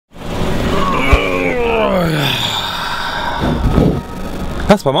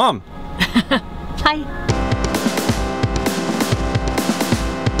That's my mom. Hi.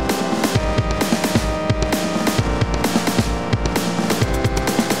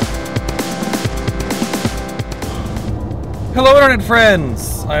 Hello internet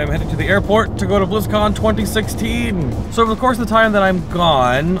friends! I am heading to the airport to go to BlizzCon 2016. So over the course of the time that I'm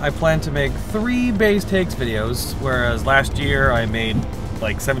gone, I plan to make 3 base takes videos, whereas last year I made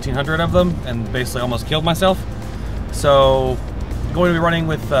like 1,700 of them and basically almost killed myself. So I'm going to be running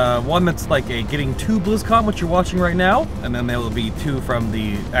with one that's like a getting to BlizzCon, which you're watching right now, and then there will be 2 from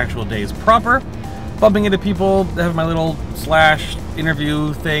the actual days proper. Bumping into people, having my little slash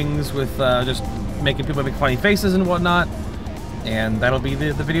interview things with just making people make funny faces and whatnot. And that'll be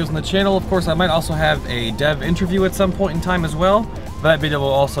the videos on the channel. Of course, I might also have a dev interview at some point in time as well. That video will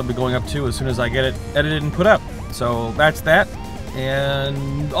also be going up too as soon as I get it edited and put up. So that's that,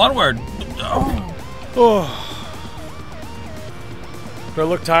 and onward. Oh. Do I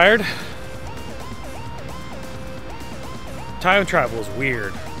look tired? Time travel is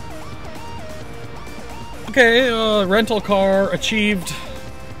weird. Okay, rental car achieved.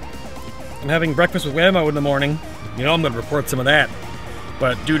 I'm having breakfast with Whammo in the morning. You know I'm going to report some of that,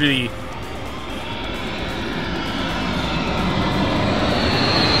 but due to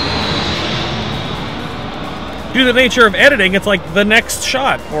the nature of editing, it's like the next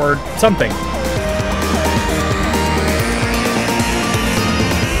shot or something.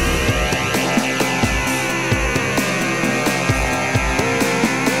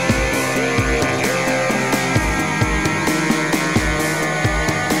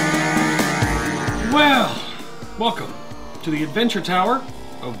 Well, welcome to the Adventure Tower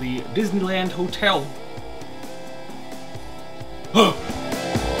of the Disneyland Hotel.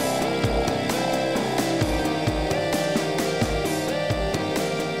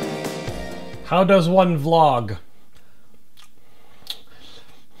 How does one vlog?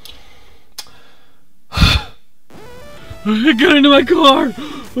 Get into my car!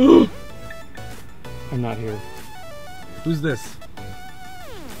 I'm not here. Who's this?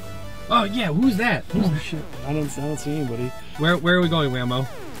 Oh yeah, who's that? Oh shit! I don't see anybody. Where are we going, Whammo?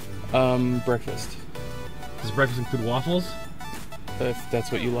 Breakfast. Does breakfast include waffles? If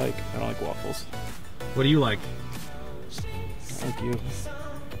that's what you like. I don't like waffles. What do you like? Thank you.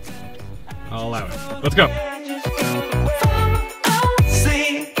 I'll allow it. Let's go.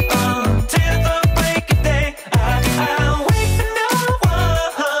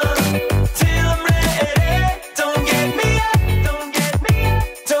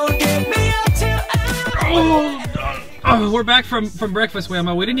 Oh, we're back from breakfast,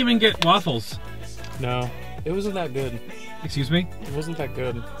 Whammo. We didn't even get waffles. No, it wasn't that good. Excuse me? It wasn't that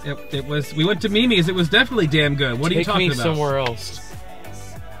good. It was. We went to Mimi's. It was definitely damn good. What are you talking about? Take me somewhere else.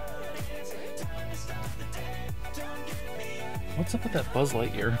 What's up with that Buzz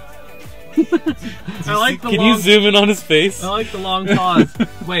Lightyear? I like the Can you zoom in on his face? I like the long pause.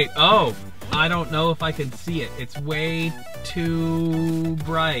 Wait, oh. I don't know if I can see it. It's way too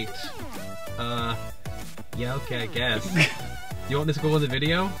bright. Yeah, okay, I guess. You want this to go in the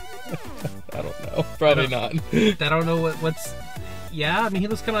video? I don't know. Probably not. I don't know what's... Yeah, I mean, he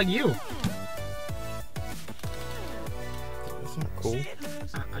looks kind of like you. That's not cool.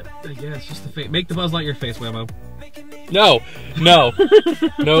 I guess, just the face. Make the Buzz Lightyear face, Whammo. No! No!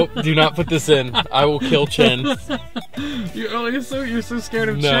 Nope, do not put this in. I will kill Chen. You're so scared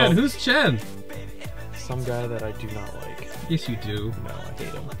of No. Chen. Who's Chen? Some guy that I do not like. Yes, you do. No, I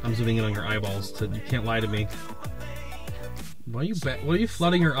hate him. I'm zooming in on your eyeballs, so you can't lie to me. Why are you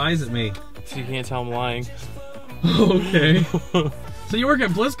flooding your eyes at me? So you can't tell I'm lying. Okay. So you work at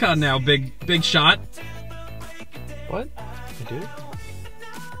BlizzCon now, big shot. What? I do?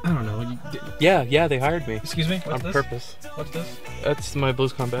 I don't know. Yeah, they hired me. Excuse me? What's on this? purpose. What's this? That's my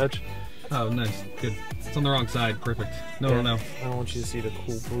BlizzCon badge. Oh, nice. Good. It's on the wrong side. Perfect. No, Yeah. no. I don't want you to see the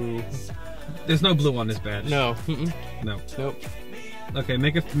cool blue. There's no blue on this badge. No. No. Nope. Okay,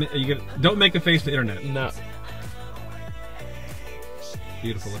 don't make a face to the internet. No.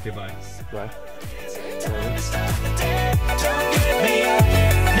 Beautiful. Okay, bye. Bye. Run through my veins.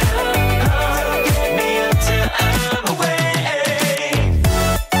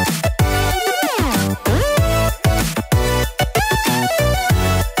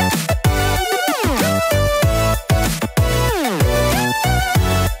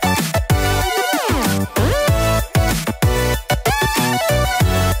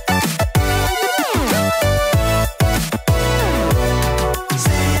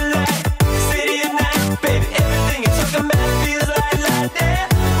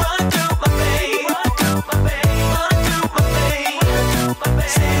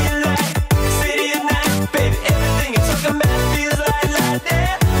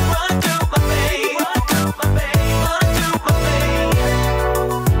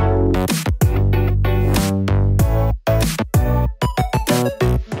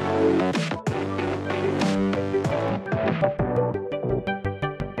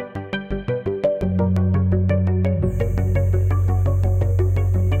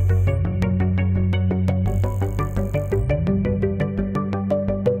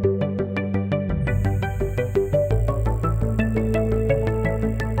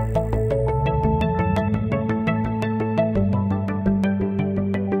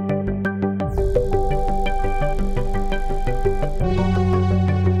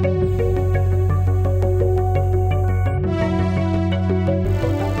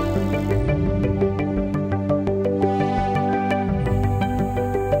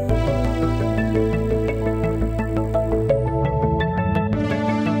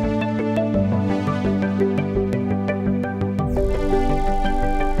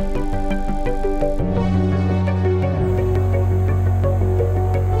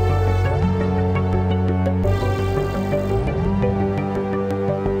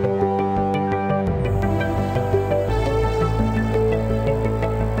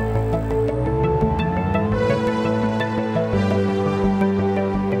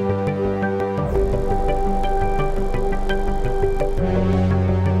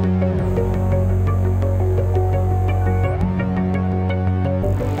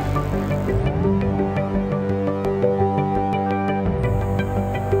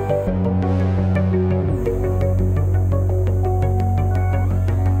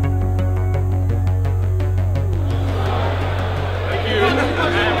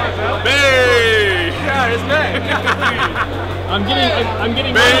 I'm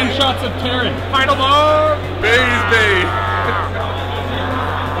getting random shots of Terran. Final boss!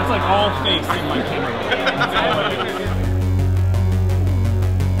 That's like all face in my camera.